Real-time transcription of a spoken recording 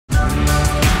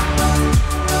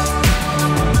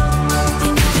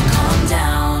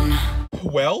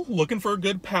Well, looking for a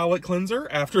good palate cleanser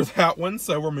after that one,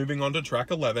 so we're moving on to track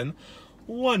 11,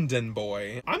 London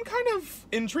Boy. I'm kind of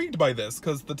intrigued by this,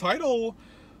 because the title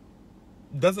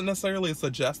doesn't necessarily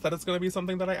suggest that it's going to be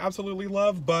something that I absolutely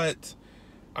love, but,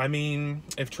 I mean,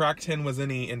 if track 10 was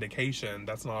any indication,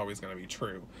 that's not always going to be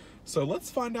true. So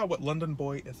let's find out what London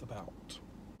Boy is about.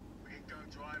 We can go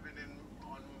driving in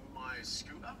on my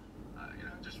scooter,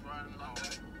 just riding London.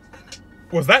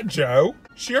 Was that Joe?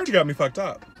 She already got me fucked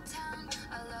up.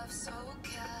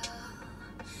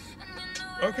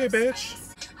 Okay, bitch.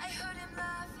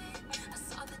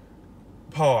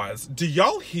 Pause. Do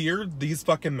y'all hear these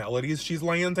fucking melodies she's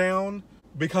laying down?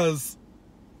 Because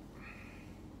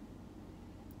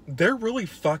they're really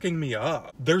fucking me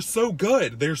up. They're so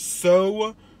good. They're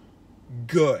so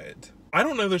good. I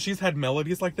don't know that she's had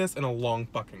melodies like this in a long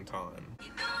fucking time.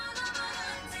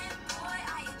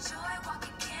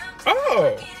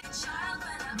 Oh!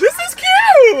 This is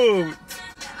cute!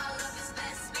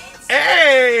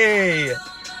 Hey!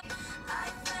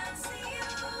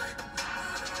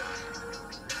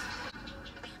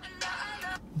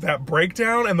 That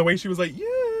breakdown and the way she was like,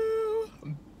 you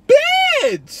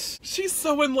bitch! She's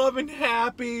so in love and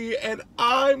happy, and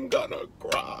I'm gonna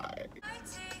cry.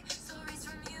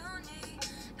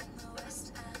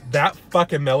 That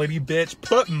fucking melody, bitch.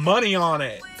 Put money on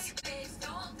it.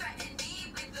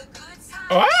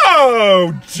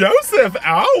 Oh, Joseph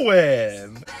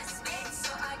Alwyn.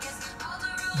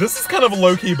 This is kind of a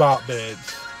low-key bop, bitch.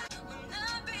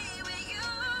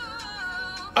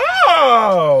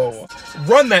 Oh!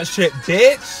 Run that shit,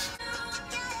 bitch.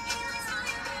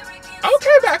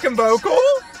 Okay, backing vocal.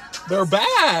 They're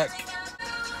back.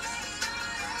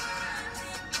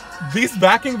 These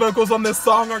backing vocals on this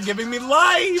song are giving me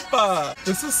life.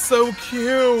 This is so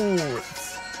cute.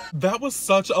 That was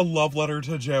such a love letter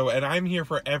to Joe, and I'm here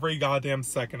for every goddamn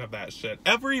second of that shit.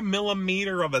 Every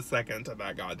millimeter of a second of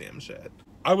that goddamn shit.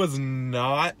 I was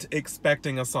not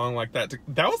expecting a song like that.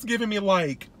 That was giving me,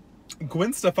 like,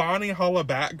 Gwen Stefani, Holla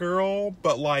Back Girl,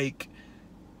 but, like,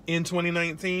 in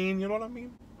 2019, you know what I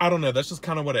mean? I don't know, that's just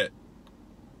kind of what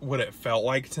it felt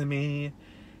like to me.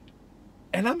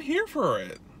 And I'm here for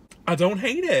it. I don't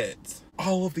hate it.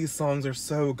 All of these songs are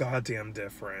so goddamn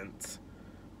different.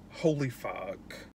 Holy fuck.